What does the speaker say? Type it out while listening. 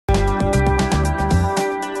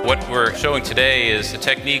we're showing today is a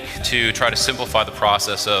technique to try to simplify the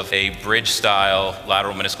process of a bridge-style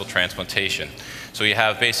lateral meniscal transplantation. So you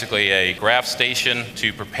have basically a graft station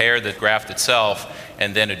to prepare the graft itself,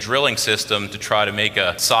 and then a drilling system to try to make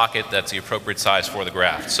a socket that's the appropriate size for the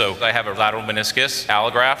graft. So I have a lateral meniscus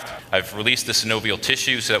allograft. I've released the synovial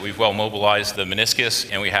tissue so that we've well mobilized the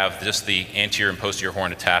meniscus, and we have just the anterior and posterior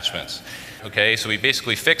horn attachments. Okay, so we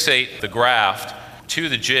basically fixate the graft to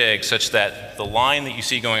the jig such that the line that you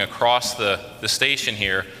see going across the station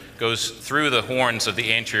here goes through the horns of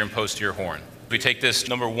the anterior and posterior horn. We take this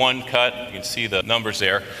number 1 cut, you can see the numbers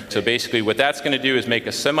there. So basically what that's going to do is make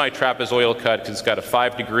a semi-trapezoidal cut because it's got a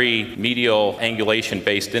 5-degree medial angulation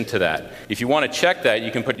based into that. If you want to check that,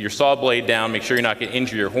 you can put your saw blade down, make sure you're not going to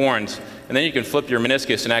injure your horns, and then you can flip your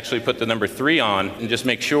meniscus and actually put the number 3 on and just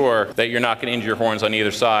make sure that you're not going to injure your horns on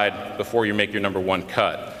either side before you make your number 1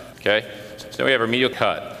 cut. Okay? So now we have our medial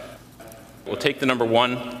cut. We'll take the number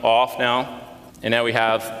 1 off now, and now we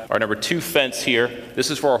have our number 2 fence here. This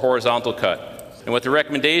is for our horizontal cut. And what the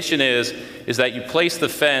recommendation is that you place the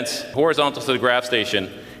fence horizontal to the graft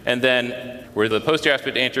station, and then where the posterior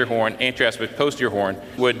aspect anterior aspect posterior horn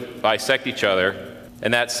would bisect each other,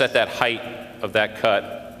 and that set that height of that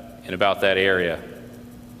cut in about that area.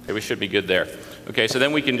 Okay, we should be good there. Okay, so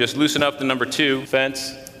then we can just loosen up the number 2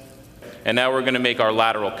 fence, and now we're going to make our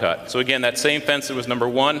lateral cut. So again, that same fence that was number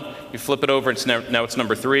 1, you flip it over, and now it's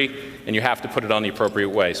number 3, and you have to put it on the appropriate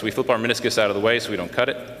way. So we flip our meniscus out of the way so we don't cut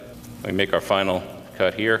it. We make our final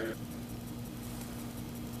cut here.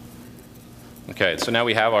 Okay, so now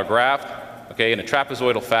we have our graft, okay, in a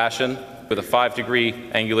trapezoidal fashion with a 5-degree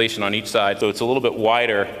angulation on each side, so it's a little bit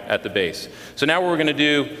wider at the base. So now what we're going to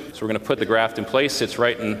do is we're going to put the graft in place, sits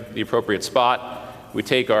right in the appropriate spot. We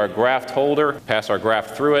take our graft holder, pass our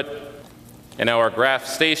graft through it, and now our graft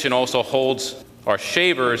station also holds our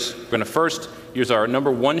shavers. We're going to first use our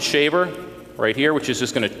number 1 shaver right here, which is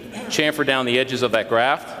just going to chamfer down the edges of that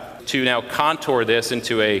graft to now contour this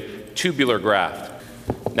into a tubular graft.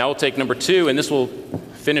 Now we'll take number 2, and this will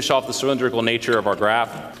finish off the cylindrical nature of our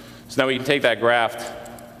graft. So now we can take that graft,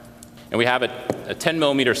 and we have a 10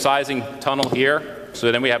 millimeter sizing tunnel here.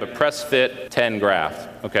 So then we have a press fit 10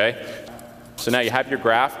 graft, okay? So now you have your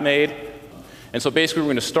graft made. And so basically we're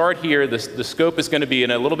going to start here. The scope is going to be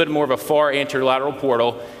in a little bit more of a far anterolateral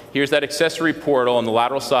portal. Here's that accessory portal on the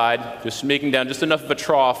lateral side, just making down just enough of a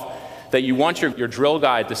trough that you want your drill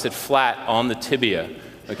guide to sit flat on the tibia.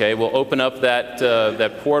 Okay, we'll open up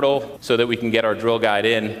that portal so that we can get our drill guide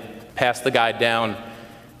in, pass the guide down,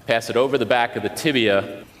 pass it over the back of the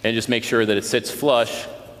tibia, and just make sure that it sits flush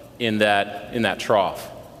in that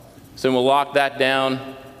trough. So we'll lock that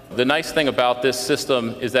down. The nice thing about this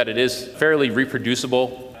system is that it is fairly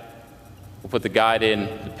reproducible. We'll put the guide in,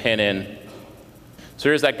 the pin in. So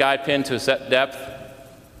here's that guide pin to a set depth.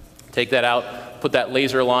 Take that out, put that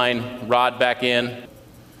laser line rod back in,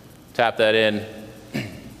 tap that in.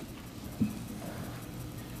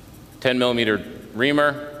 10 millimeter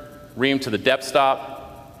reamer, ream to the depth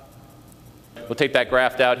stop. We'll take that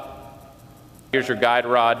graft out. Here's your guide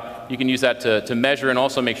rod. You can use that to measure and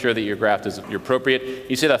also make sure that your graft is appropriate.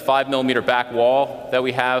 You see that 5 millimeter back wall that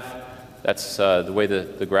we have? That's the way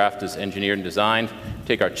the graft is engineered and designed.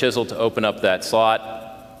 Take our chisel to open up that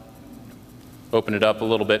slot. Open it up a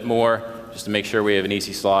little bit more just to make sure we have an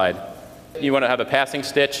easy slide. You want to have a passing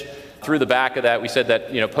stitch through the back of that. We said that,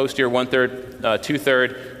 posterior 1/3,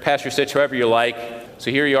 2/3, pass your stitch however you like. So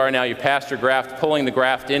here you are now, you passed your graft, pulling the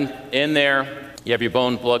graft in there. You have your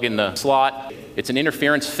bone plug in the slot. It's an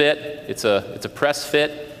interference fit. It's a press fit.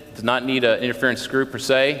 It does not need an interference screw per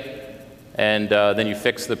se. And then you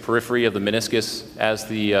fix the periphery of the meniscus as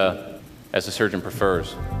the surgeon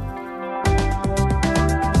prefers.